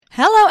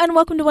Hello and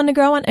welcome to One to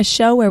Grow On, a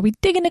show where we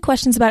dig into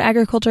questions about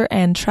agriculture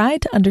and try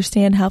to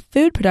understand how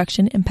food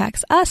production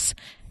impacts us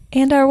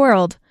and our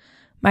world.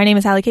 My name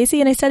is Hallie Casey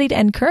and I studied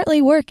and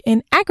currently work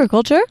in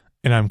agriculture.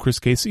 And I'm Chris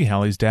Casey,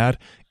 Hallie's dad.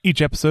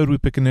 Each episode we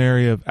pick an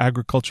area of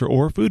agriculture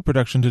or food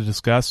production to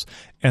discuss,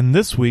 and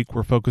this week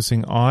we're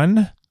focusing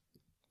on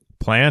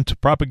plant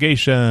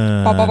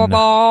propagation. Bow, bow, bow,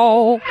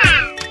 bow.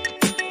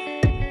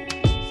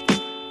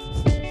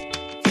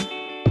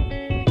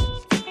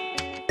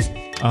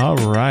 All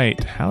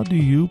right. How do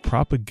you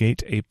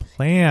propagate a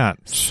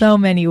plant? So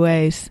many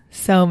ways.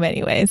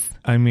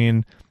 I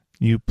mean,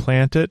 you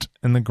plant it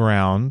in the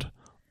ground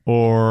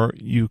or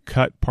you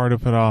cut part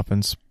of it off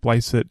and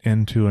splice it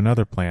into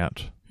another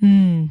plant.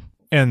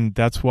 And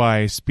that's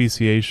why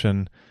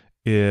speciation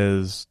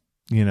is,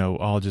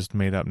 all just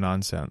made up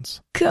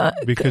nonsense.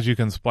 Because you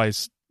can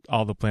splice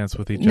all the plants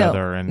with each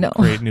other and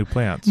create new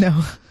plants.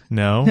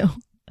 No.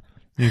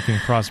 You can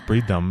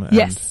crossbreed them.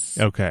 Yes.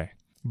 Okay.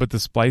 But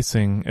the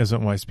splicing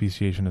isn't why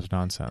speciation is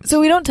nonsense. So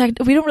we don't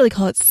really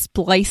call it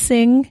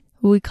splicing.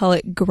 We call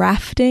it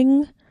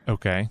grafting.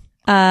 Okay.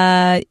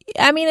 And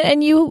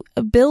you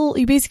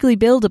basically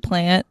build a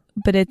plant,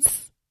 but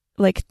it's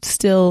like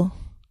still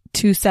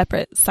two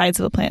separate sides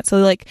of a plant. So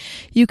like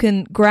you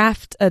can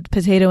graft a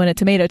potato and a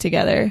tomato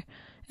together,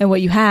 and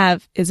what you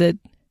have is a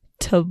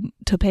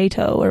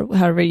tomato, or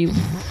however you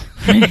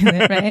phrase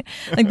it, right?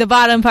 Like the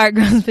bottom part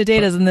grows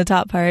potatoes and the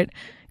top part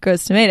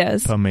grows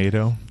tomatoes.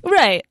 Tomato.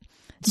 Right.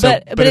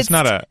 So, but it's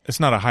not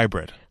a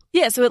hybrid.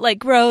 Yeah, so it like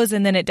grows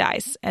and then it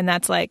dies, and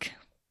that's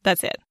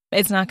it.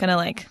 It's not going to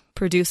like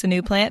produce a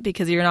new plant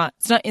because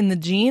it's not in the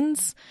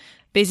genes.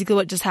 Basically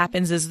what just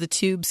happens is the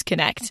tubes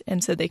connect,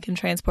 and so they can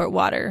transport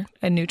water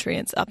and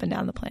nutrients up and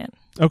down the plant.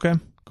 Okay,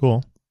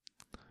 cool.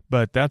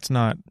 But that's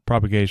not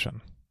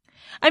propagation.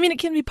 I mean, it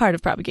can be part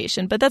of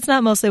propagation, but that's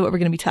not mostly what we're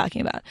going to be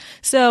talking about.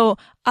 So,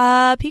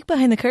 peek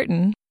behind the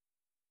curtain.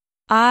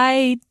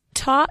 I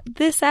taught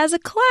this as a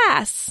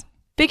class.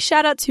 Big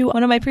shout out to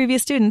one of my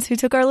previous students who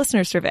took our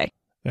listener survey.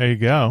 There you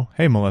go.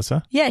 Hey,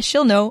 Melissa. Yeah,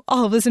 she'll know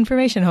all of this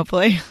information,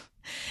 hopefully.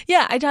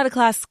 Yeah, I taught a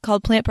class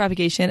called Plant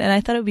Propagation, and I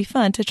thought it would be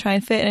fun to try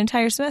and fit an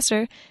entire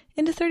semester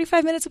into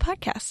 35 minutes of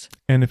podcast.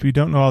 And if you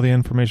don't know all the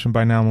information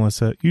by now,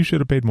 Melissa, you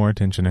should have paid more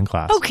attention in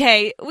class.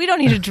 Okay, we don't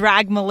need to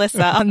drag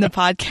Melissa on the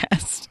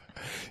podcast.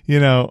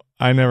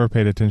 I never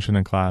paid attention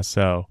in class,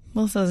 so...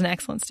 Melissa's an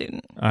excellent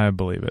student. I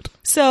believe it.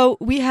 So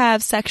we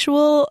have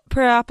sexual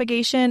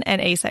propagation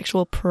and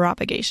asexual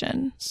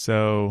propagation.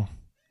 So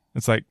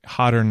it's like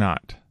hot or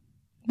not.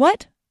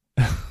 What?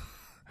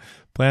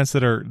 Plants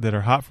that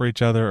are hot for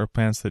each other, or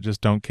plants that just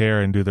don't care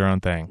and do their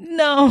own thing.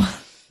 No,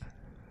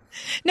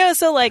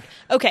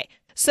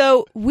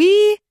 so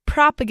we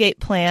propagate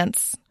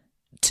plants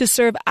to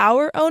serve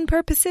our own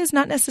purposes,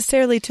 not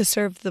necessarily to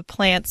serve the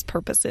plant's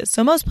purposes.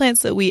 So most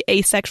plants that we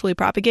asexually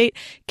propagate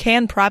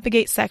can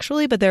propagate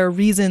sexually, but there are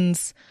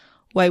reasons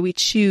why we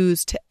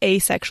choose to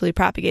asexually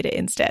propagate it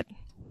instead.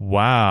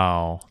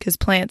 Wow. Because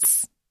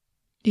plants,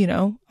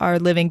 are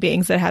living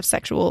beings that have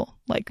sexual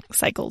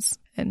cycles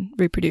and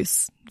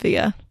reproduce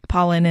via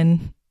pollen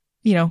and,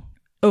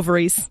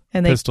 ovaries.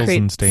 And they pistils create,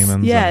 and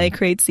stamens. Yeah, they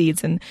create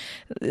seeds. And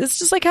it's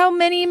just like how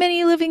many,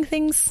 many living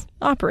things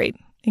operate,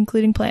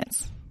 including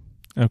plants.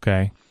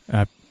 Okay.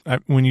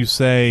 When you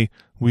say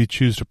we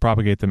choose to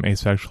propagate them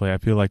asexually, I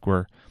feel like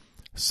we're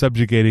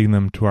subjugating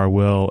them to our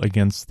will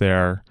against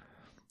their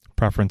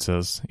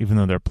preferences, even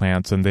though they're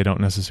plants and they don't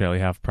necessarily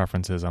have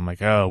preferences. I'm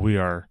like, oh, we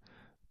are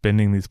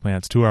bending these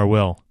plants to our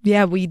will.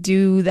 Yeah, we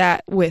do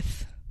that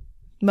with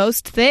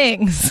most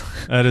things.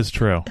 That is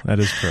true.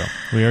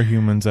 We are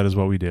humans. That is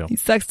what we do. He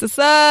sucks to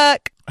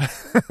suck.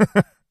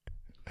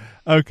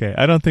 Okay,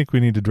 I don't think we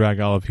need to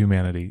drag all of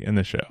humanity in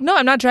the show. No,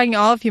 I'm not dragging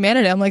all of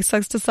humanity. I'm like,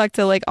 sucks to suck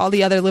to all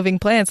the other living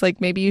plants. Like,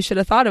 maybe you should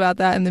have thought about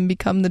that and then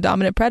become the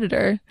dominant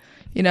predator,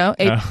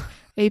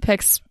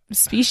 apex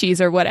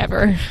species or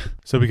whatever.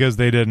 So because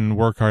they didn't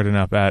work hard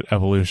enough at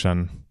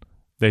evolution,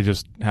 they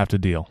just have to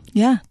deal.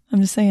 Yeah,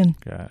 I'm just saying.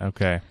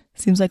 Okay.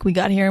 Seems like we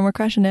got here and we're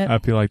crushing it. I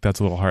feel like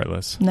that's a little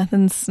heartless.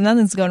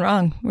 Nothing's going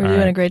wrong. We're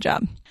doing a great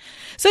job.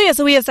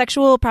 So we have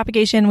sexual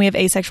propagation. We have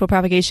asexual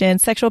propagation.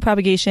 Sexual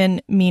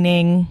propagation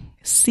meaning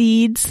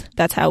seeds.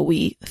 That's how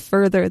we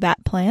further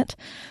that plant.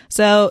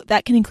 So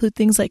that can include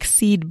things like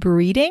seed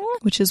breeding,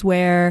 which is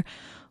where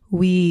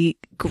we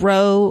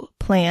grow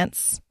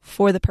plants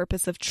for the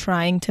purpose of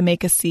trying to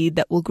make a seed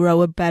that will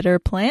grow a better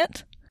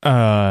plant.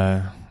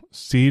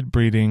 Seed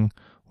breeding,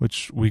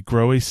 which we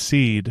grow a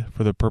seed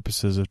for the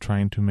purposes of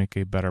trying to make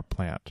a better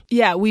plant.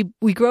 Yeah, we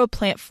grow a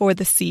plant for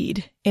the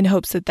seed in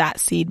hopes that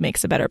seed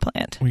makes a better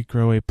plant. We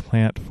grow a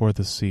plant for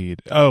the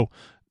seed. Oh,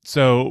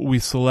 so we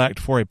select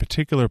for a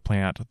particular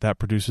plant that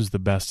produces the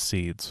best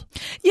seeds.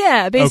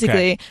 Yeah,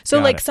 basically. Okay,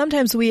 so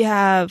sometimes we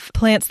have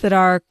plants that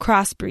are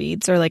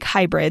crossbreeds or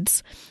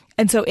hybrids.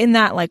 And so in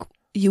that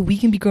we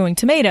can be growing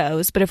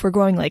tomatoes, but if we're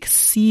growing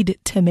seed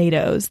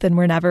tomatoes, then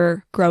we're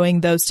never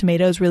growing those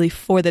tomatoes really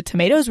for the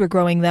tomatoes. We're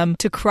growing them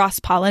to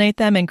cross-pollinate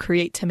them and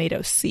create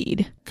tomato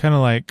seed. Kind of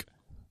like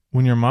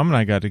when your mom and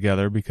I got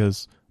together,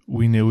 because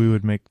we knew we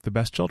would make the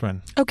best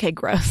children. Okay,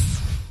 gross.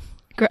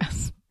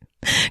 Gross.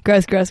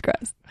 Gross, gross,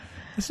 gross.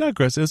 It's not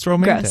gross. It's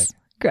romantic. Gross.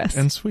 Gross.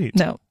 And sweet.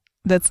 No,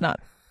 that's not.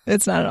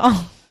 It's not at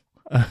all.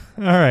 All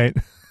right.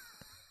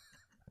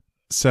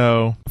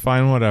 So,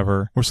 fine,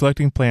 whatever. We're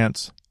selecting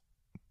plants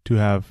to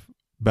have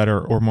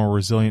better or more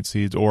resilient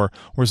seeds, or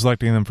we're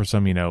selecting them for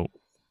some,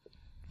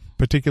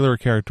 particular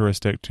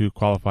characteristic to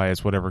qualify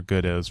as whatever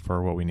good is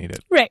for what we need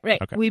it. Right.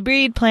 Okay. We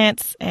breed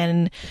plants,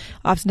 and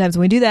oftentimes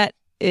when we do that,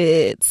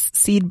 it's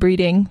seed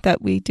breeding that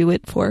we do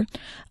it for.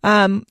 There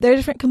are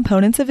different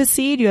components of a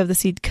seed. You have the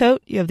seed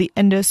coat, you have the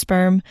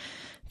endosperm,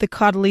 the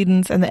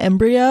cotyledons, and the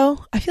embryo.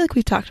 I feel like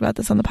we've talked about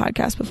this on the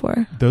podcast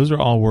before. Those are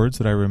all words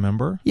that I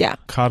remember. Yeah.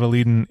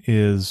 Cotyledon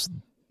is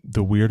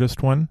the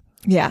weirdest one.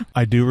 Yeah.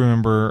 I do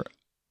remember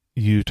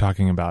you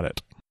talking about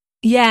it.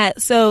 Yeah.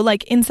 So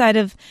like inside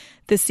of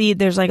the seed,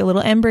 there's like a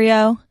little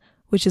embryo,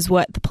 which is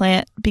what the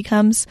plant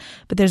becomes.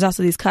 But there's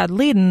also these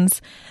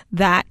cotyledons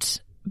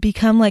that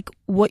become like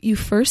what you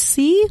first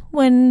see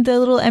when the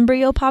little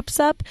embryo pops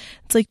up.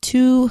 It's like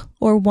 2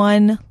 or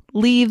 1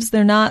 leaves.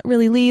 They're not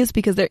really leaves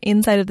because they're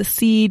inside of the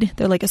seed.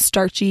 They're like a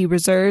starchy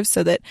reserve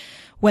so that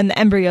when the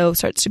embryo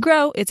starts to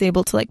grow, it's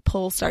able to like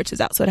pull starches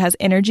out. So it has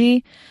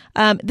energy.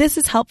 This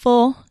is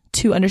helpful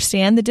to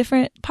understand the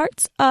different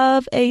parts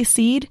of a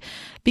seed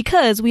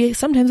because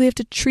sometimes we have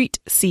to treat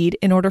seed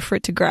in order for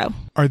it to grow.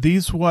 Are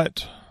these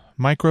what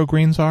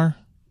microgreens are?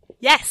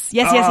 Yes.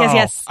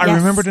 I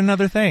remembered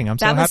another thing. I'm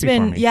so happy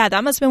for me. Yeah,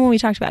 that must have been when we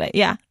talked about it.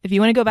 Yeah. If you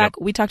want to go back,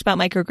 We talked about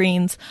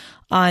microgreens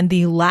on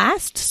the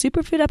last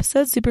Superfood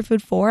episode,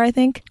 Superfood 4, I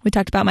think. We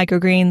talked about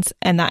microgreens,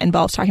 and that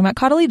involves talking about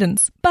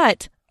cotyledons.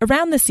 But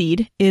around the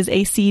seed is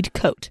a seed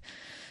coat.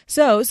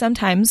 So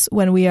sometimes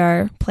when we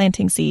are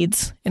planting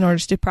seeds in order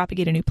to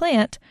propagate a new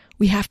plant,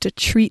 we have to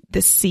treat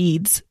the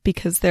seeds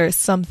because there is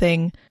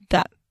something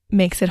that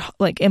makes it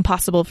like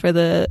impossible for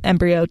the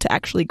embryo to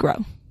actually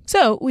grow.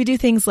 So we do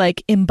things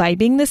like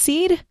imbibing the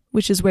seed,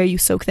 which is where you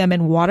soak them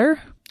in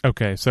water.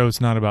 Okay, so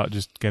it's not about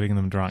just getting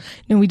them drunk.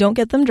 No, we don't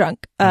get them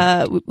drunk.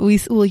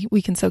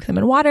 We can soak them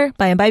in water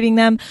by imbibing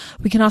them.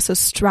 We can also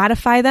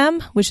stratify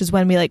them, which is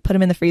when we like put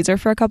them in the freezer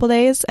for a couple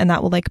days, and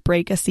that will like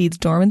break a seed's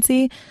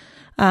dormancy.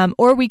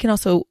 Or we can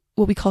also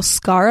what we call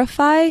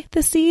scarify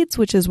the seeds,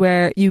 which is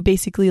where you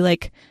basically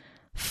like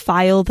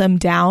file them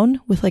down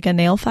with like a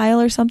nail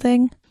file or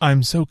something.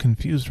 I'm so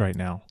confused right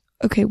now.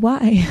 Okay,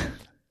 why?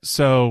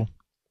 So,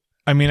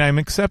 I mean, I'm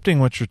accepting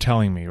what you're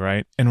telling me,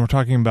 right? And we're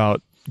talking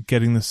about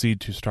getting the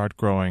seed to start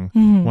growing.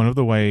 Mm-hmm. One of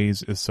the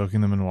ways is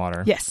soaking them in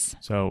water. Yes.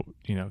 So,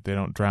 they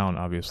don't drown,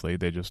 obviously.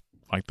 They just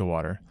like the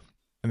water.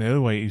 And the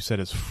other way you said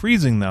is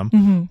freezing them,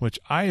 mm-hmm. which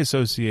I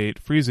associate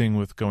freezing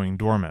with going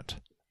dormant,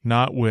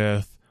 not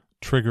with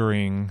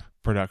triggering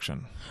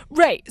production.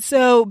 Right.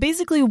 So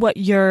basically what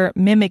you're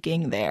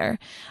mimicking there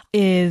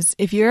is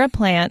if you're a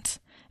plant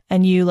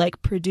and you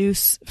like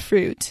produce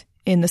fruit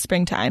in the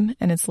springtime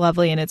and it's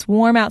lovely and it's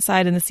warm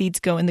outside and the seeds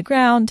go in the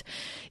ground,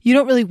 you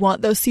don't really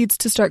want those seeds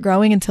to start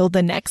growing until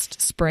the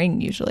next spring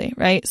usually,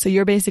 right? So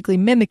you're basically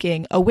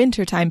mimicking a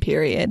wintertime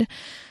period.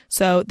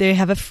 So they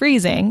have a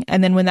freezing,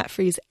 and then when that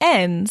freeze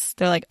ends,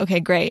 they're like, okay,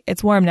 great,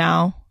 it's warm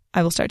now.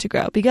 I will start to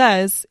grow.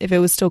 Because if it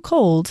was still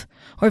cold,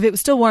 or if it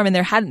was still warm and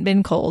there hadn't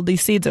been cold,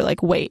 these seeds are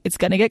like, wait, it's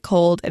going to get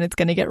cold and it's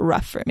going to get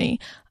rough for me.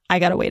 I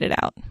got to wait it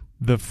out.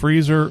 The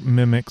freezer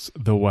mimics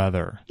the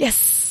weather.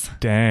 Yes.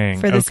 Dang.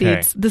 For the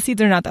seeds. The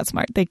seeds are not that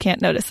smart. They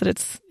can't notice that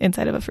it's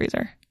inside of a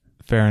freezer.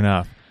 Fair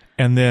enough.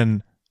 And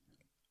then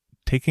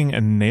taking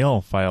a nail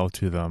file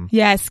to them.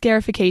 Yeah,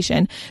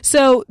 scarification.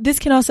 So this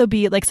can also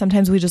be like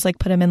sometimes we just like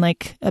put them in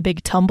like a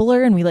big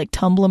tumbler and we like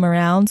tumble them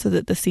around so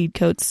that the seed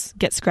coats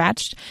get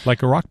scratched.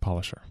 Like a rock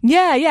polisher.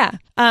 Yeah.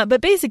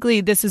 But basically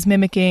this is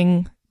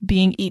mimicking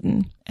being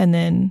eaten and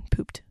then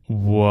pooped.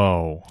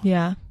 Whoa.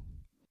 Yeah.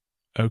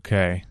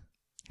 Okay.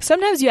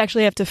 Sometimes you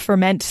actually have to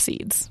ferment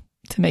seeds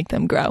to make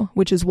them grow,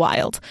 which is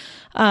wild.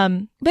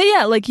 But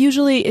yeah, like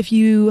usually if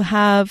you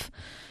have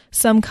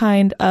some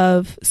kind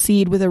of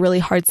seed with a really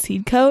hard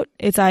seed coat,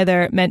 it's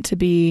either meant to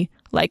be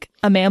like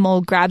a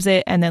mammal grabs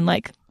it and then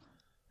like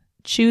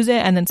chews it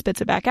and then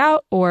spits it back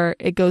out, or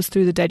it goes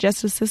through the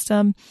digestive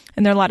system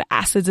and there are a lot of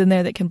acids in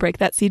there that can break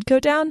that seed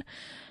coat down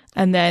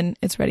and then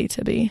it's ready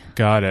to be.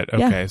 Got it.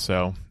 Okay.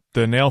 So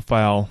the nail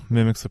file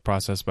mimics the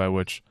process by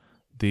which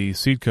the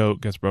seed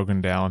coat gets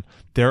broken down.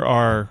 There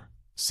are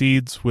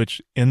seeds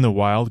which in the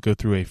wild go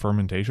through a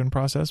fermentation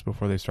process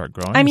before they start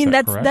growing. I mean,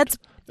 that's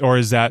or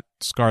is that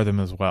scar them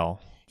as well?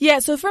 Yeah,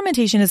 so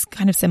fermentation is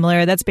kind of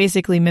similar. That's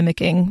basically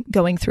mimicking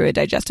going through a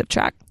digestive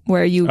tract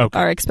where you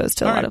are exposed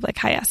to a lot of like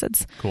high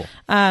acids. Cool.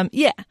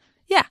 Yeah.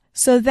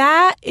 So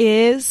that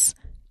is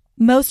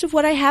most of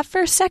what I have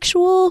for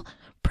sexual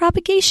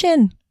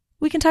propagation.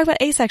 We can talk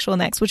about asexual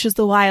next, which is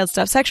the wild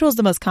stuff. Sexual is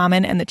the most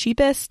common and the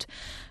cheapest,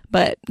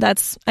 but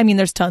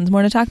there's tons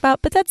more to talk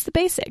about, but that's the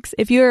basics.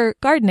 If you're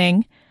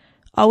gardening,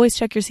 always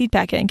check your seed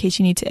packet in case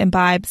you need to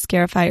imbibe,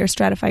 scarify, or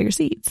stratify your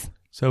seeds.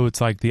 So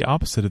it's like the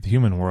opposite of the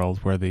human world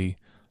where the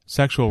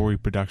sexual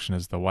reproduction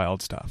is the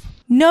wild stuff.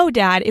 No,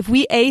 Dad. If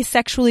we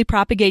asexually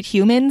propagate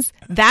humans,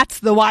 that's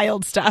the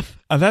wild stuff.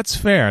 That's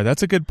fair.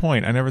 That's a good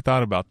point. I never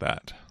thought about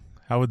that.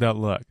 How would that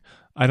look?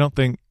 I don't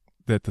think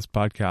that this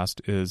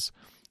podcast is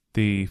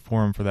the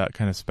forum for that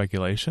kind of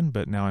speculation,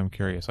 but now I'm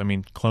curious. I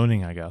mean,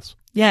 cloning, I guess.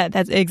 Yeah,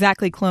 that's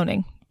exactly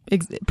cloning.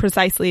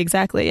 Precisely,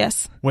 exactly,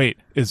 yes. Wait,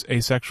 is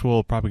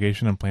asexual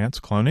propagation in plants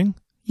cloning?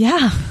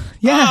 Yeah.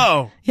 Yeah.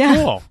 Oh, yeah.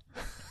 Cool.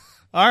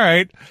 All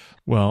right.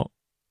 Well,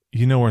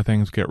 you know where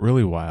things get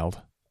really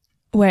wild?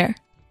 Where?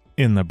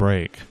 In the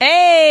break.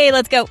 Hey,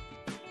 let's go.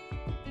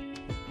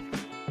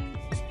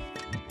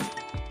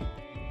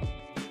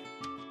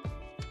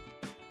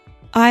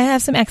 I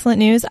have some excellent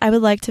news. I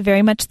would like to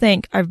very much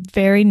thank our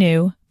very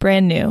new,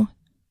 brand new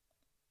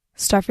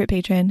Starfruit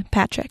patron,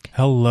 Patrick.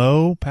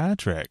 Hello,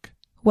 Patrick.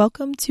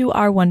 Welcome to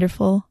our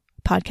wonderful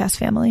podcast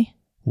family.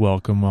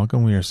 Welcome,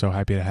 welcome. We are so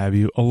happy to have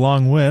you,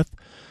 along with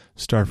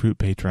Starfruit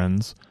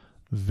patrons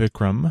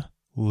Vikram,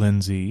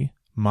 Lindsay,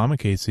 Mama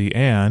Casey,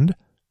 and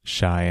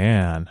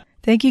Cheyenne.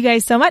 Thank you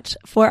guys so much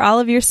for all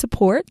of your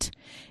support.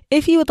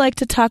 If you would like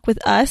to talk with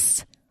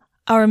us,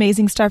 our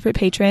amazing Starfruit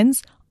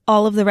patrons,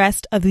 all of the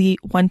rest of the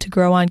One to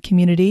Grow On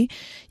community,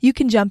 you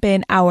can jump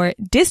in our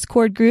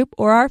Discord group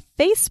or our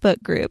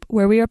Facebook group,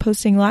 where we are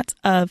posting lots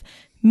of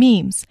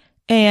memes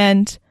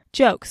and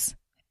jokes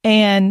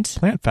and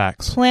plant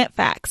facts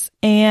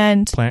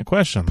and plant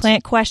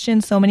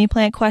questions. So many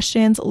plant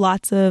questions,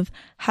 lots of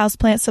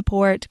houseplant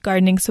support,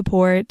 gardening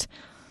support,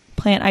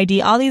 plant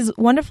ID, all these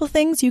wonderful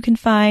things you can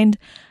find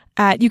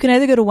at, you can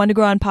either go to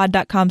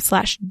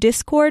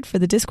onetogrowonpod.com/discord for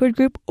the Discord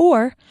group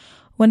or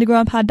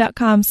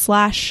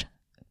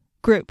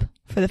onetogrowonpod.com/group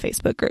for the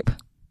Facebook group.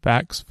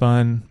 Facts,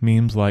 fun,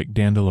 memes like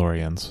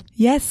dandelions.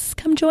 Yes,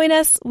 come join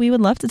us. We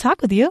would love to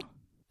talk with you.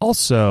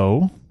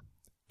 Also,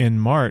 in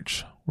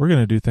March, we're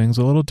going to do things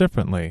a little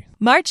differently.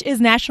 March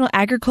is National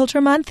Agriculture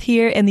Month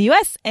here in the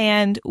U.S.,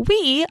 and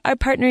we are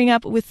partnering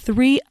up with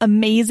 3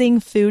 amazing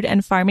food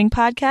and farming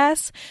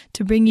podcasts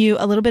to bring you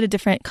a little bit of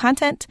different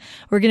content.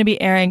 We're going to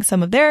be airing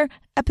some of their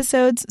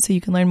episodes so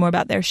you can learn more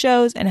about their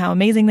shows and how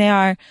amazing they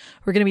are.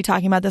 We're going to be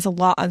talking about this a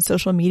lot on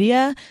social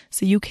media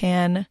so you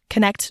can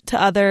connect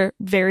to other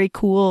very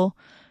cool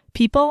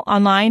people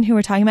online who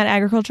are talking about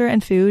agriculture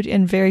and food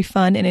in very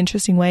fun and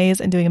interesting ways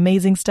and doing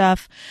amazing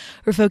stuff.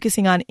 We're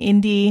focusing on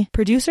indie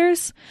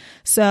producers.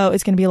 So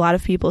it's going to be a lot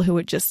of people who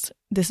would just,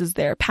 this is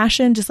their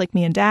passion, just like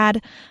me and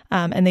Dad.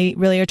 And they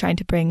really are trying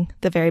to bring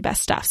the very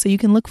best stuff. So you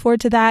can look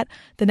forward to that.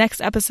 The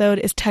next episode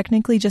is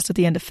technically just at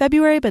the end of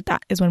February, but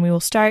that is when we will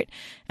start.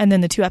 And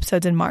then the 2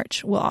 episodes in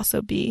March will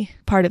also be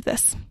part of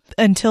this.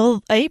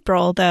 Until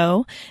April,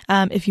 though,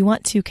 if you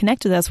want to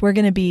connect with us, we're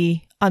going to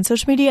be on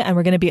social media and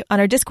we're going to be on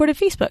our Discord and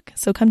Facebook.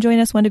 So come join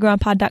us,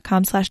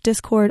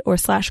 onetogrowonpod.com/discord or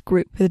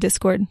 /group for the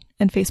Discord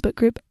and Facebook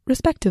group,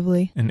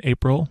 respectively. In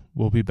April,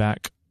 we'll be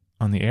back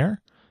on the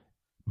air.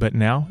 But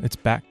now it's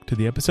back to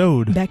the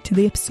episode. Back to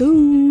the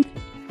episode.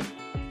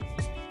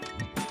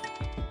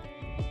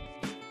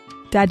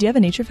 Dad, do you have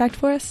a nature fact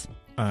for us?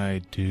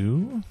 I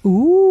do.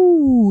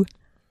 Ooh.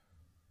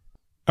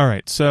 All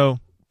right. So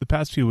the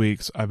past few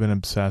weeks, I've been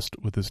obsessed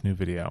with this new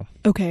video.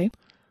 Okay.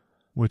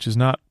 Which is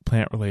not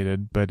plant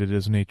related, but it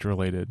is nature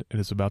related. It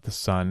is about the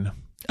sun.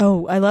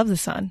 Oh, I love the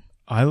sun.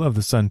 I love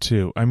the sun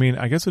too. I mean,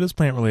 I guess it is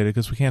plant related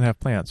because we can't have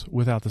plants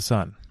without the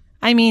sun.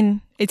 I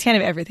mean, it's kind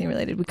of everything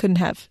related. We couldn't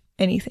have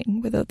anything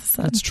without the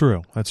sun. That's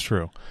true. That's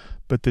true.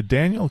 But the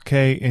Daniel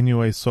K.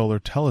 Inouye Solar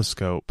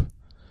Telescope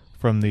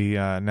from the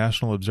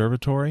National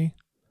Observatory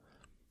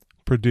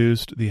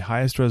produced the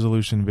highest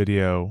resolution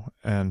video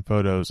and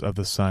photos of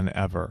the sun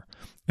ever.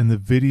 And the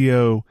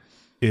video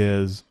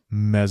is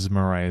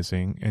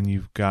mesmerizing, and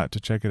you've got to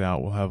check it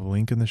out. We'll have a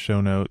link in the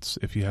show notes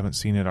if you haven't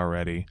seen it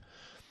already.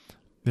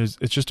 It's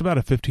just about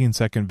a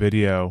 15-second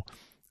video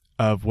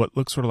of what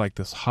looks sort of like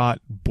this hot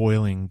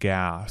boiling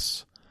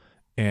gas,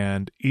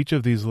 and each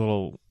of these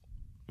little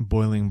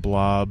boiling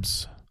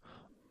blobs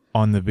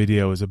on the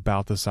video is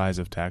about the size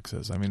of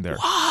Texas. I mean, they're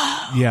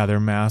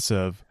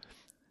massive,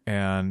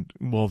 and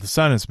well, the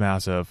sun is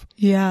massive,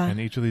 and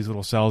each of these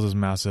little cells is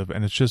massive,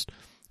 and it's just,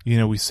 you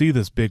know, we see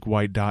this big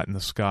white dot in the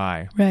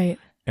sky, right?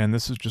 And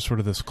this is just sort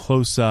of this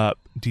close-up,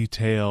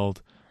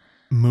 detailed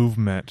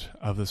movement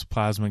of this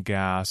plasma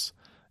gas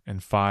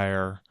and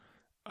fire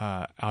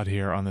out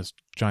here on this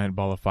giant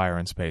ball of fire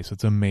in space.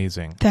 It's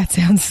amazing. That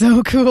sounds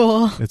so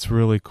cool. It's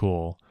really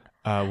cool.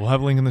 We'll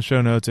have a link in the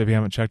show notes if you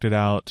haven't checked it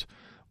out.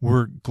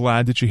 We're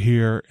glad that you're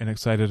here and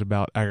excited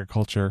about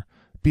agriculture.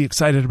 Be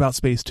excited about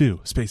space, too.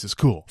 Space is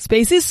cool.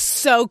 Space is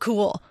so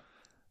cool.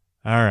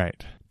 All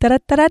right.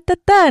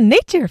 Da-da-da-da-da-da.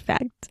 Nature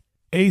fact.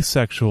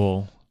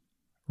 Asexual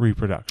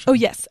reproduction. Oh,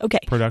 yes. Okay.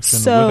 Production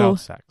without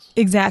sex.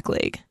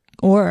 Exactly.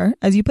 Or,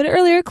 as you put it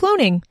earlier,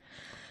 cloning.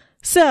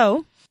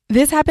 So,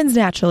 this happens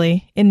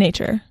naturally in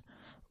nature,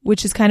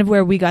 which is kind of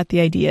where we got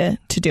the idea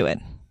to do it.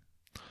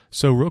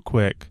 So, real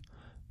quick,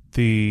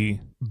 the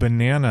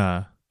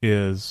banana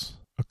is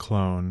a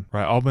clone,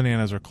 right? All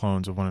bananas are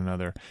clones of one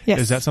another. Yes.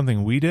 Is that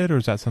something we did, or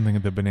is that something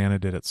that the banana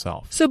did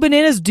itself? So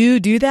bananas do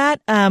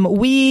that.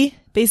 We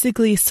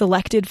basically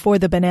selected for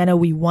the banana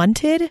we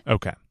wanted.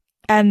 Okay.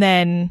 And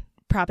then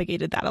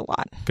propagated that a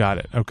lot. Got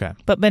it. Okay.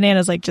 But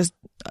bananas just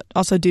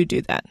also do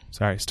that.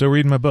 Sorry. Still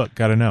reading my book.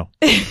 Got to know.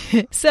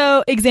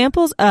 So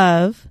examples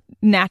of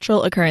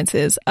natural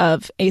occurrences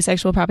of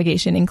asexual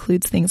propagation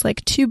includes things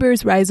like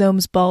tubers,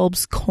 rhizomes,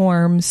 bulbs,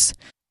 corms,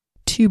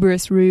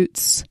 tuberous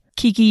roots,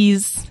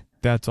 kikis.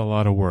 That's a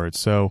lot of words.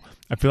 So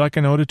I feel like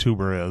I know what a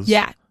tuber is.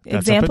 Yeah.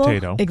 That's Example? a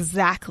potato.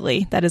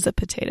 Exactly. That is a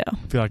potato.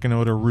 I feel like I know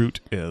what a root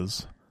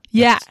is.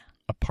 Yeah. That's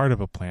a part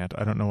of a plant.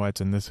 I don't know why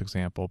it's in this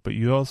example, but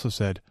you also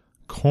said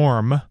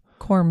corm.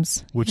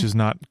 Corms. Which is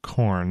not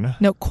corn.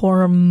 No,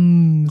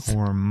 corms.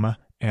 Corm.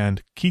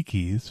 And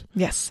kikis.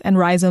 Yes, and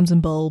rhizomes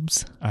and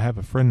bulbs. I have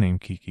a friend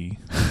named Kiki.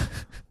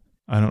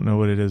 I don't know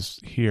what it is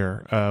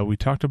here. We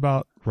talked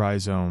about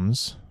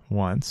rhizomes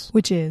once.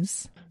 Which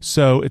is?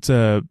 So it's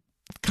a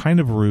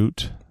kind of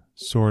root,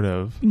 sort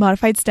of.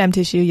 Modified stem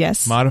tissue,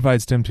 yes.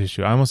 Modified stem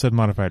tissue. I almost said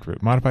modified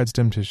root. Modified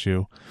stem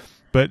tissue.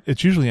 But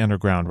it's usually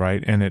underground,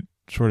 right? And it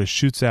sort of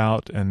shoots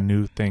out and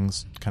new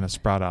things kind of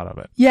sprout out of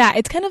it. Yeah,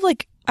 it's kind of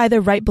like either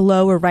right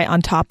below or right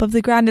on top of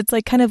the ground. It's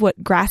like kind of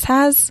what grass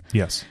has.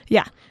 Yes.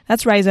 Yeah,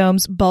 that's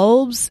rhizomes.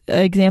 Bulbs,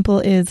 example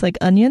is like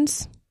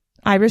onions,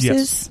 irises,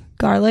 yes.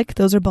 Garlic.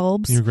 Those are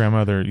bulbs. Your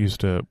grandmother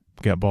used to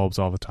get bulbs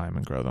all the time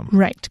and grow them.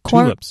 Right.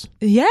 Tulips.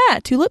 Yeah,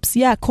 tulips.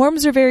 Yeah,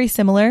 corms are very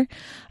similar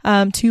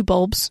to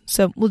bulbs.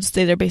 So we'll just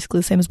say they're basically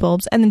the same as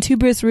bulbs. And then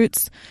tuberous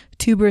roots,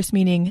 tuberous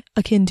meaning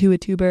akin to a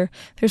tuber.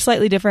 They're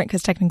slightly different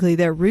because technically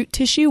they're root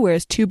tissue,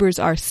 whereas tubers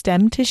are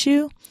stem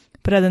tissue.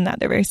 But other than that,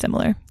 they're very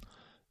similar.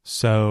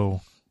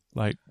 So,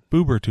 like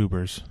boober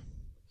tubers.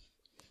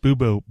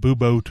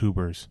 Bubo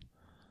tubers.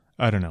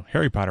 I don't know.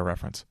 Harry Potter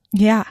reference.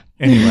 Yeah.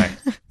 Anyway.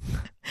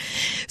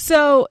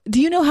 So,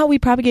 do you know how we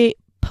propagate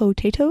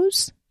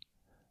potatoes?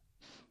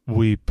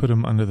 We put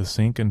them under the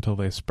sink until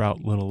they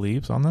sprout little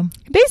leaves on them?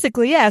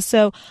 Basically, yeah.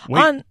 So,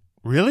 Wait,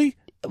 really?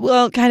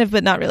 Well, kind of,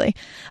 but not really.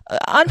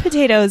 On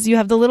potatoes, you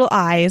have the little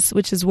eyes,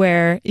 which is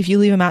where if you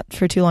leave them out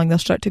for too long, they'll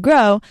start to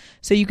grow.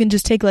 So you can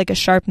just take like a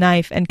sharp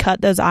knife and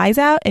cut those eyes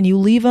out, and you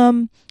leave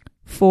them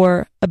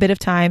for a bit of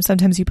time.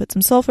 Sometimes you put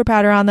some sulfur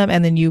powder on them,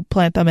 and then you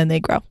plant them and they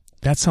grow.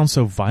 That sounds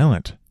so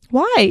violent.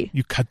 Why?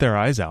 You cut their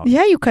eyes out.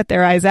 Yeah, you cut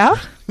their eyes out.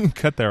 You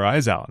cut their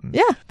eyes out.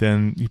 Yeah.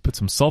 Then you put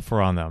some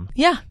sulfur on them.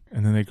 Yeah.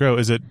 And then they grow.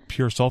 Is it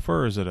pure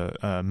sulfur or is it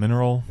a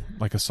mineral,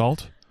 like a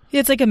salt?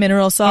 It's like a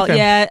mineral salt. Okay.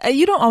 Yeah.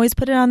 You don't always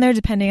put it on there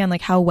depending on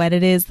like how wet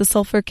it is. The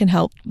sulfur can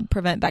help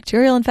prevent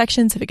bacterial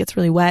infections if it gets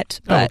really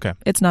wet, but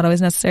it's not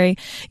always necessary.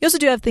 You also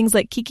do have things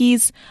like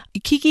kikis.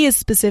 Kiki is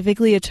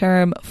specifically a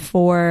term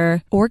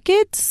for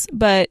orchids,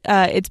 but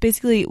it's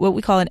basically what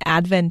we call an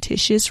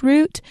adventitious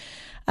root.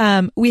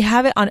 We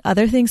have it on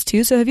other things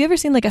too. So have you ever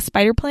seen like a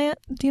spider plant?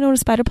 Do you know what a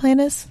spider plant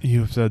is?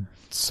 You've said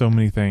so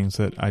many things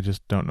that I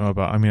just don't know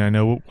about. I mean, I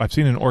know I've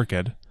seen an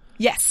orchid.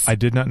 Yes. I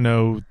did not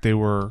know they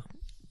were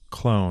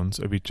clones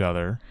of each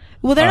other.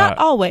 Well, they're not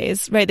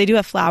always, right? They do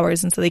have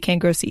flowers, and so they can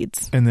grow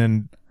seeds. And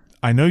then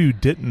I know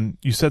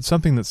you said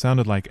something that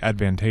sounded like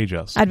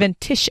advantageous.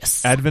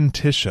 Adventitious.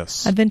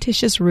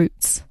 Adventitious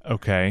roots.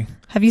 Okay.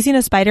 Have you seen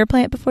a spider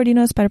plant before? Do you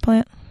know a spider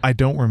plant? I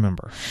don't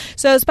remember.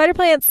 So spider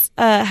plants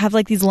have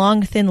like these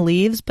long, thin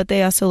leaves, but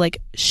they also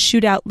like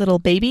shoot out little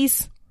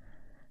babies.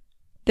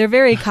 They're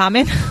very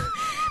common.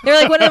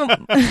 They're like one of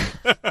them.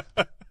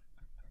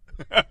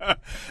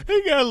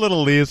 They got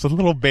little leaves with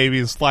little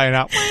babies flying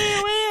out.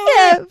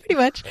 Yeah, pretty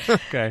much.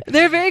 Okay.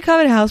 They're a very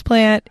common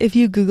houseplant. If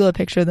you Google a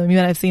picture of them, you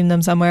might have seen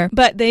them somewhere.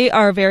 But they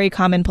are a very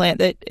common plant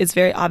that it's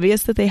very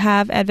obvious that they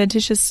have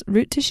adventitious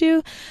root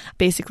tissue.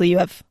 Basically, you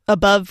have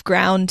above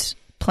ground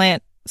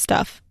plant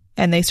stuff,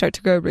 and they start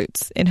to grow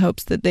roots in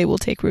hopes that they will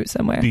take root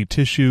somewhere. The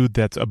tissue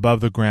that's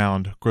above the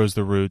ground grows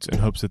the roots in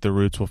hopes that the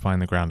roots will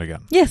find the ground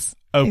again. Yes.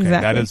 Okay,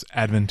 exactly. That is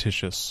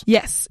adventitious.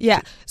 Yes,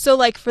 yeah. So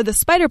like for the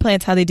spider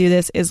plants, how they do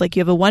this is like you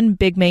have a one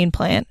big main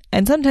plant,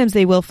 and sometimes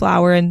they will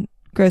flower and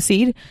grow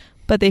seed,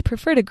 but they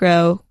prefer to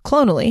grow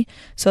clonally.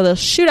 So they'll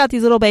shoot out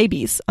these little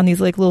babies on these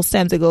like little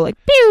stems that go like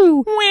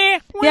pew.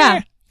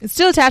 Yeah, it's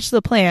still attached to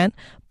the plant,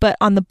 but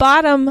on the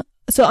bottom,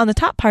 so on the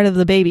top part of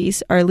the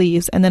babies are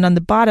leaves, and then on the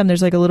bottom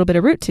there's like a little bit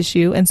of root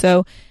tissue, and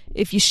so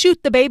if you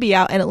shoot the baby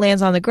out and it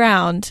lands on the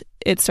ground,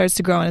 it starts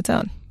to grow on its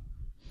own.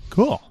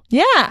 Cool.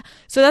 Yeah.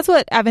 So that's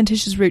what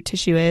adventitious root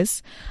tissue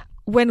is.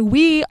 When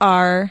we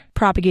are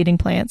propagating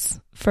plants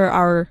for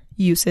our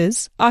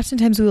uses,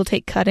 oftentimes we will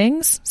take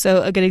cuttings.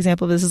 So a good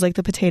example of this is like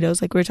the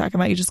potatoes, like we were talking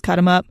about. You just cut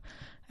them up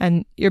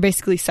and you're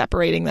basically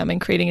separating them and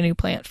creating a new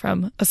plant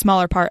from a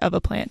smaller part of a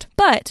plant.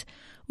 But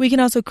we can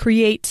also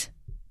create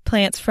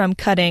plants from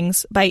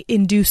cuttings by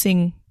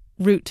inducing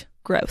root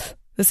growth.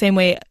 The same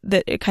way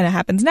that it kind of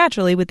happens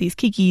naturally with these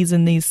kikis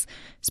and these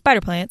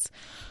spider plants.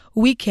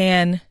 We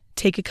can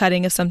take a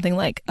cutting of something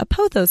like a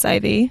pothos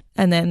ivy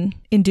and then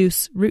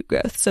induce root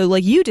growth. So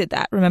like you did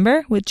that,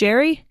 remember, with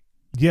Jerry?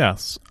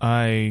 Yes.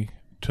 I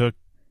took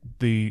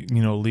the,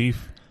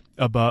 leaf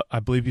above,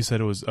 I believe you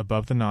said it was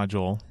above the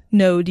nodule.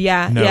 Node,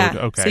 yeah. Node, yeah.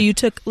 okay. So you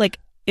took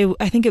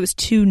I think it was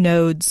 2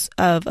 nodes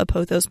of a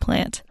pothos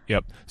plant.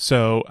 Yep.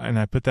 So, and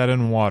I put that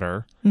in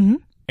water. Mm-hmm.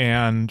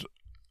 And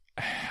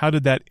how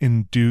did that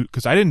induce?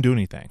 Because I didn't do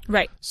anything.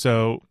 Right.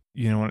 So,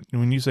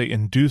 when you say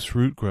induce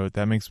root growth,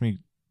 that makes me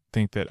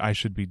think that I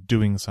should be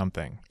doing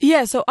something.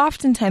 Yeah. So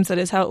oftentimes that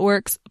is how it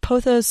works.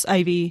 Pothos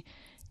ivy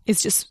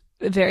is just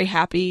very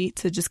happy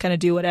to just kind of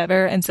do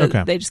whatever. And so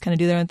they just kind of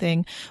do their own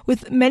thing.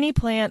 With many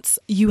plants,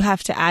 you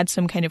have to add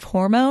some kind of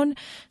hormone.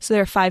 So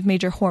there are 5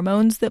 major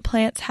hormones that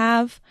plants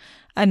have.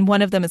 And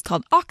one of them is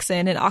called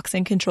auxin, and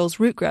auxin controls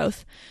root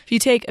growth. If you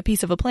take a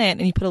piece of a plant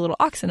and you put a little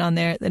auxin on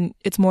there, then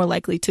it's more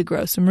likely to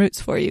grow some roots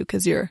for you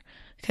because you're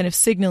kind of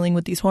signaling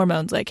with these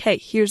hormones like, hey,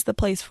 here's the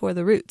place for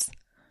the roots.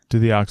 Do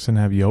the auxin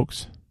have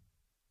yolks?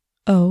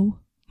 Oh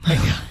my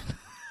God.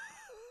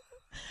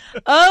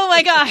 Oh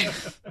my God.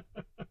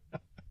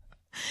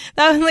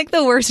 That was like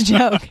the worst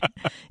joke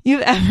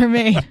you've ever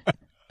made.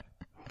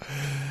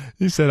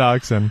 You said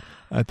oxen.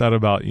 I thought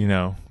about,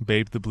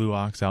 Babe the Blue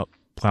Ox out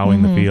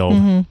plowing the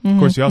field. Of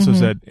course, you also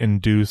said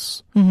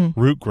induce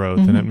root growth,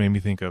 and it made me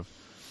think of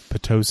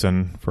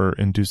Pitocin for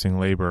inducing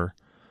labor.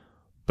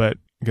 But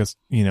I guess,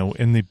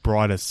 in the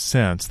broadest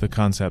sense, the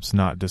concept's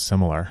not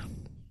dissimilar.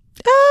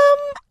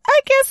 I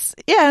guess,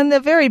 yeah, in the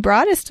very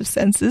broadest of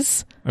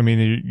senses. I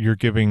mean, you're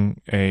giving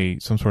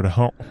some sort of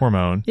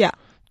hormone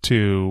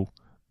to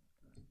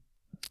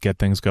get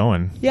things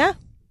going. Yeah,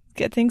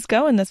 get things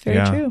going. That's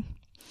very true.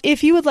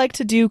 If you would like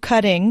to do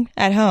cutting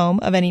at home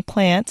of any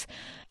plant,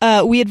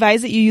 we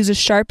advise that you use a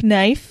sharp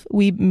knife.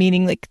 We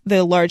meaning like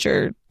the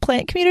larger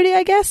plant community,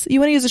 I guess. You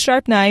want to use a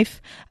sharp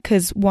knife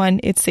because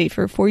 1, it's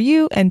safer for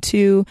you, and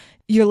 2,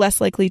 you're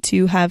less likely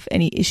to have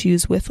any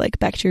issues with like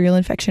bacterial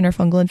infection or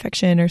fungal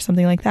infection or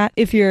something like that.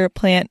 If your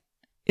plant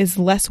is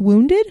less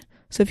wounded,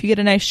 so if you get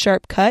a nice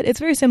sharp cut, it's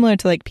very similar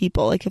to like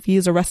people. Like if you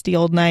use a rusty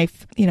old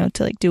knife,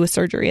 to like do a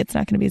surgery, it's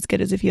not going to be as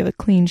good as if you have a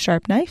clean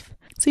sharp knife.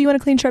 So you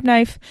want a clean sharp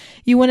knife.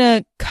 You want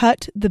to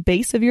cut the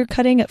base of your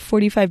cutting at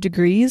 45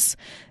 degrees.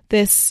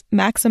 This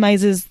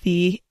maximizes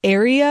the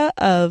area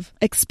of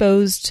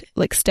exposed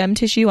like stem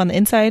tissue on the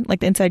inside, like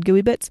the inside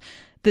gooey bits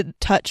that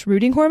touch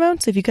rooting hormone.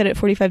 So if you cut it at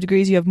 45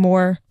 degrees, you have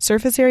more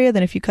surface area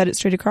than if you cut it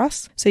straight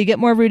across. So you get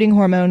more rooting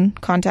hormone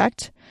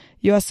contact.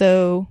 You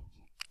also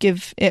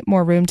give it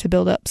more room to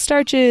build up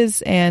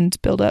starches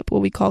and build up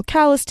what we call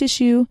callus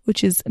tissue,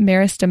 which is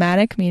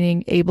meristematic,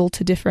 meaning able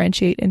to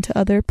differentiate into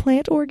other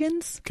plant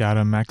organs.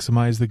 Gotta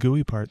maximize the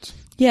gooey parts.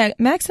 Yeah,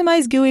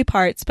 maximize gooey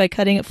parts by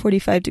cutting at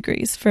 45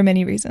 degrees for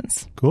many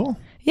reasons. Cool.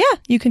 Yeah,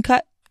 you can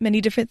cut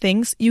many different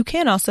things. You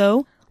can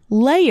also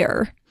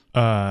layer.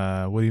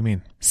 What do you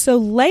mean? So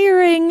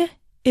layering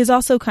is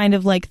also kind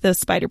of like the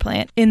spider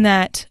plant in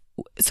that,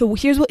 so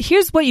here's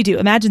what you do.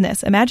 Imagine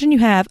this. Imagine you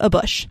have a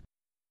bush.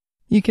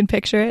 You can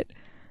picture it?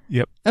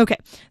 Yep. Okay.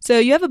 So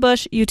you have a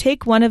bush. You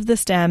take one of the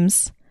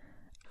stems.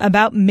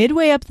 About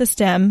midway up the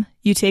stem,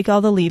 you take all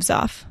the leaves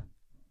off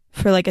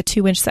for like a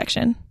 2-inch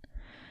section.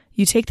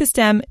 You take the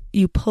stem,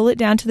 you pull it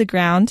down to the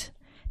ground,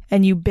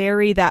 and you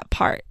bury that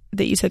part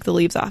that you took the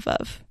leaves off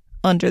of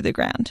under the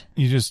ground.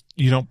 You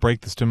don't break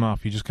the stem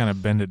off. You just kind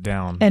of bend it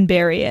down. And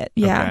bury it.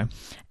 Yeah. Okay.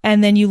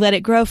 And then you let it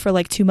grow for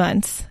like 2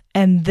 months,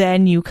 and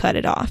then you cut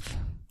it off.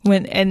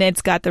 And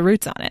it's got the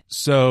roots on it.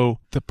 So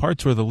the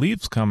parts where the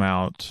leaves come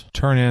out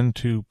turn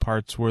into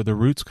parts where the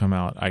roots come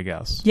out, I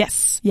guess.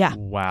 Yes. Yeah.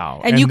 Wow.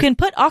 And you can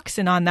put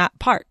auxin on that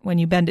part when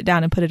you bend it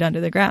down and put it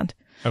under the ground.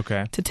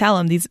 Okay. To tell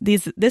them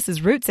this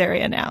is roots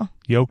area now.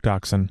 Yoked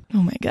auxin.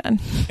 Oh my God.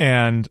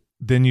 And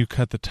then you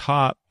cut the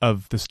top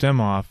of the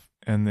stem off,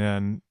 and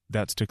then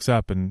that sticks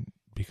up and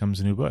becomes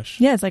a new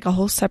bush. Yeah, it's like a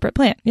whole separate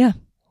plant. Yeah.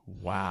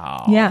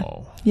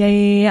 Wow.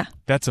 Yeah.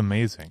 That's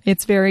amazing.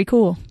 It's very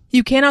cool.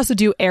 You can also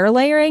do air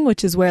layering,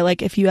 which is where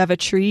like if you have a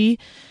tree,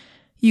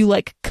 you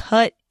like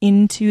cut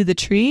into the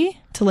tree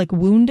to like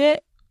wound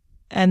it,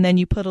 and then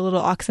you put a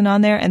little auxin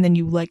on there, and then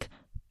you like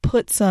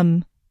put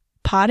some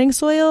potting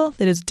soil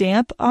that is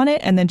damp on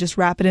it, and then just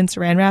wrap it in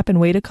saran wrap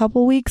and wait a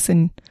couple weeks,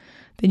 and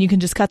then you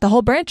can just cut the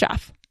whole branch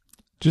off.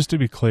 Just to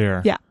be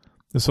clear. Yeah.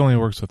 This only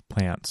works with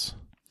plants.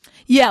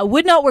 Yeah,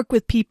 would not work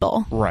with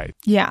people. Right.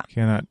 Yeah.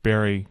 Cannot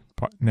bury.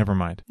 Never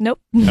mind. Nope.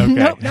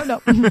 Okay.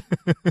 Nope.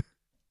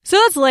 So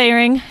that's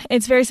layering.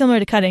 It's very similar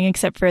to cutting,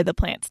 except for the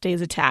plant stays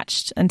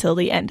attached until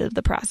the end of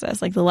the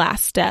process. Like the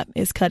last step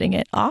is cutting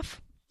it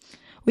off.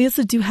 We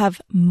also do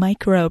have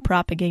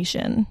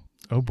micropropagation.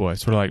 Oh boy,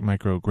 sort of like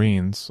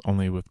microgreens,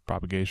 only with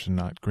propagation,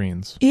 not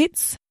greens.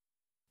 It's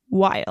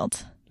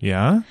wild.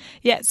 Yeah?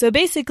 Yeah, so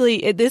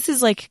basically, this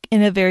is like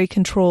in a very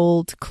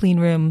controlled clean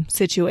room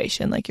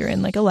situation, like you're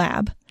in like a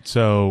lab.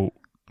 So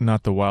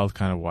not the wild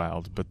kind of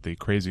wild, but the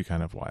crazy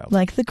kind of wild.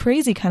 Like the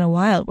crazy kind of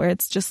wild, where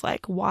it's just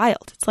like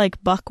wild. It's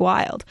like buck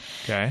wild.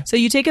 Okay. So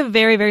you take a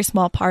very, very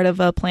small part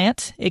of a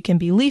plant. It can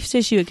be leaf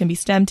tissue. It can be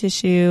stem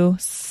tissue.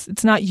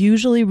 It's not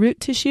usually root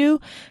tissue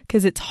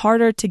because it's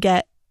harder to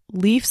get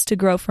leaves to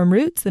grow from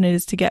roots than it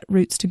is to get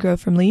roots to grow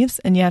from leaves.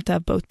 And you have to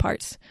have both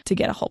parts to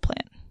get a whole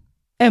plant.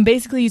 And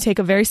basically you take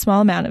a very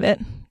small amount of it,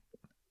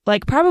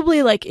 like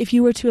probably like if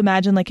you were to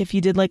imagine like if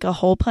you did like a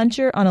hole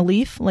puncher on a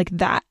leaf, like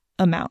that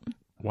amount.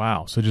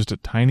 Wow. So just a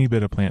tiny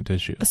bit of plant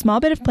tissue. A small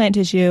bit of plant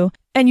tissue,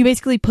 and you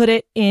basically put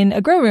it in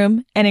a grow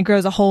room and it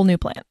grows a whole new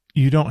plant.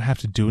 You don't have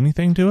to do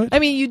anything to it? I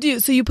mean, you do.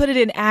 So you put it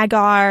in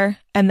agar,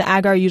 and the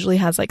agar usually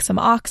has like some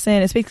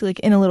oxen. It's basically like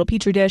in a little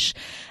petri dish.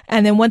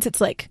 And then once it's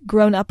like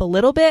grown up a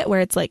little bit,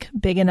 where it's like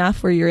big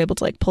enough where you're able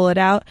to like pull it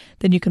out,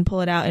 then you can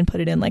pull it out and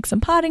put it in like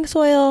some potting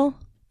soil.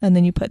 And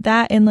then you put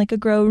that in like a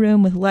grow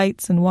room with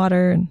lights and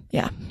water. And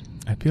yeah.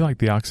 I feel like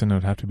the oxen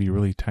would have to be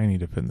really tiny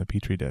to fit in the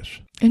petri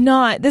dish.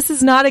 This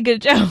is not a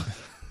good joke.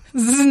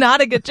 This is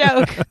not a good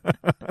joke.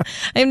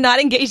 I'm not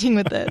engaging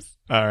with this.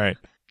 All right.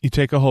 You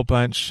take a hole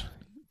punch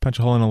a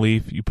hole in a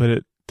leaf, you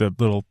put the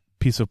little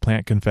piece of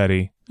plant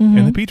confetti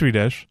in the petri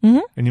dish,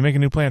 and you make a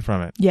new plant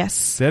from it.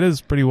 Yes. That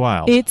is pretty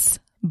wild. It's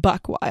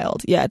buck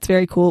wild. Yeah, it's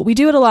very cool. We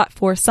do it a lot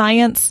for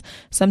science.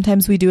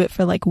 Sometimes we do it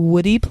for like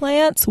woody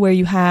plants where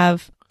you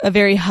have a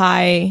very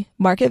high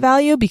market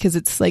value because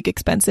it's like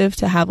expensive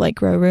to have like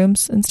grow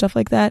rooms and stuff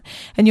like that.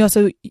 And you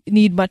also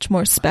need much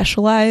more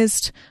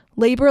specialized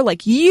labor.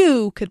 Like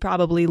you could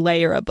probably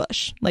layer a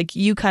bush. Like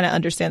you kind of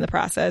understand the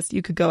process.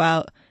 You could go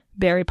out,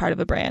 bury part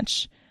of a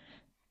branch,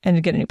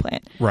 and get a new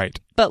plant. Right.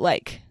 But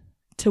like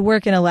to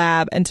work in a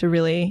lab and to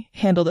really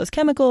handle those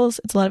chemicals,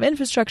 it's a lot of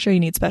infrastructure. You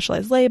need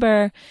specialized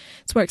labor.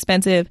 It's more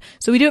expensive.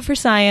 So we do it for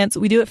science.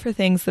 We do it for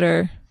things that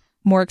are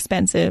more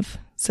expensive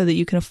so that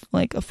you can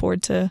like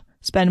afford to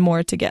spend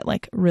more to get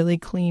like really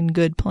clean,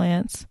 good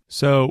plants.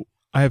 So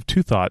I have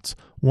two thoughts.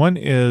 One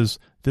is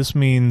this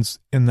means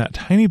in that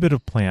tiny bit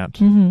of plant,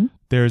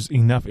 there's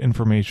enough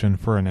information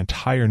for an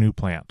entire new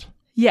plant.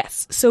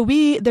 Yes. So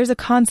there's a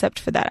concept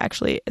for that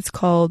actually. It's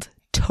called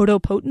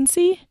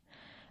totopotency.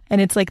 And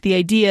it's like the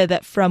idea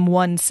that from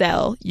one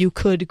cell, you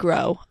could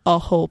grow a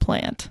whole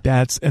plant.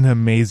 That's an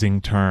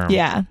amazing term.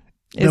 Yeah.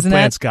 The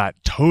plant's got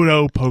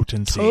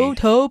totopotency.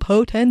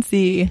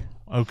 Totopotency.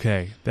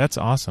 Okay. That's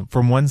awesome.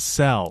 From one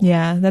cell.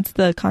 Yeah, that's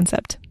the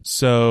concept.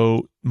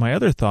 So my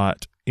other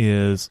thought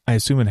is, I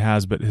assume it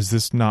has, but has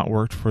this not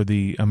worked for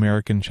the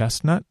American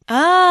chestnut?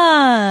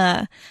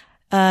 No.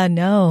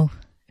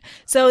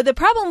 So the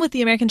problem with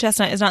the American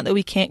chestnut is not that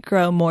we can't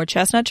grow more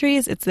chestnut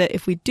trees. It's that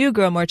if we do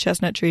grow more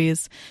chestnut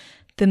trees,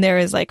 then there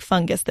is like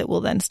fungus that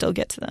will then still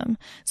get to them.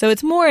 So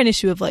it's more an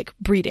issue of like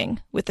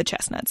breeding with the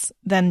chestnuts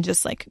than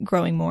just like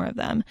growing more of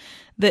them.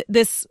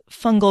 This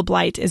fungal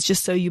blight is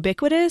just so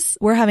ubiquitous.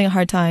 We're having a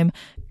hard time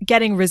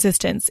getting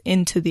resistance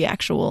into the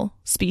actual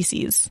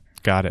species.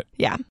 Got it.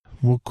 Yeah.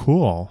 Well,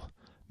 cool.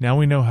 Now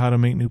we know how to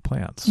make new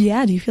plants.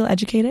 Yeah. Do you feel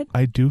educated?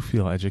 I do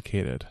feel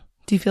educated.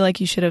 Do you feel like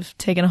you should have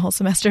taken a whole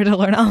semester to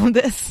learn all of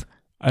this?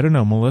 I don't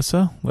know.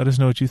 Melissa, let us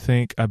know what you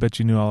think. I bet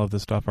you knew all of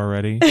this stuff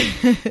already.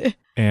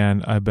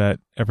 And I bet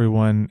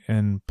everyone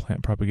in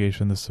plant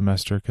propagation this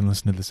semester can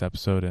listen to this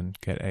episode and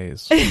get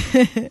A's.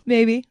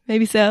 Maybe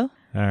so.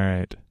 All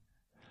right.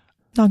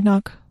 Knock,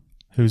 knock.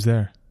 Who's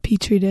there?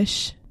 Petri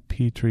dish.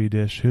 Petri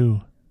dish who?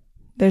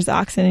 There's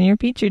oxen in your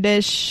petri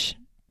dish.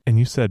 And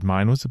you said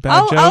mine was a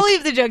bad joke? I'll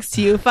leave the jokes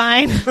to you.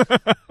 Fine.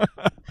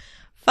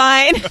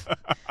 Fine.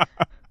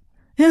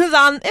 It was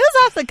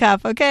off the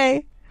cuff,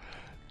 okay?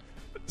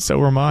 So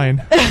were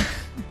mine.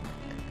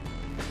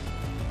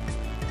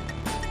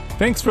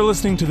 Thanks for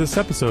listening to this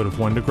episode of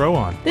One to Grow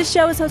On. This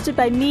show is hosted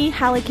by me,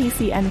 Hallie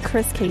Casey, and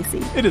Chris Casey.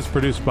 It is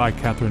produced by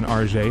Catherine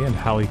RJ and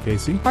Hallie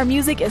Casey. Our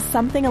music is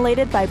Something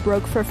Elated by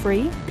Broke for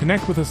Free.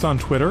 Connect with us on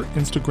Twitter,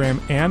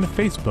 Instagram, and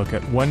Facebook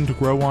at One to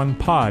Grow On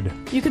Pod.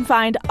 You can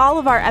find all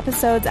of our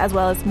episodes as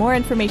well as more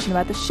information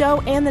about the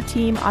show and the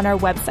team on our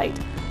website,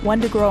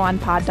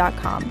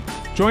 onetogrowonpod.com.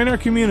 Join our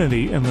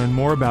community and learn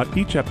more about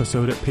each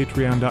episode at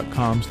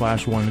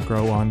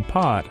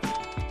patreon.com/onetogrowonpod.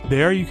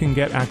 There you can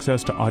get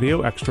access to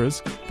audio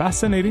extras,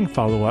 fascinating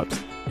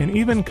follow-ups, and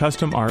even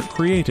custom art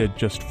created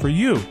just for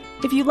you.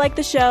 If you like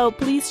the show,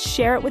 please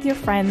share it with your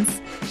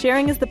friends.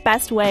 Sharing is the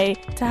best way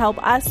to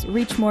help us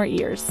reach more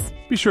ears.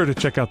 Be sure to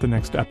check out the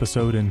next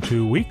episode in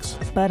 2 weeks.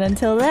 But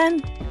until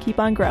then, keep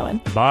on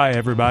growing. Bye,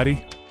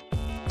 everybody.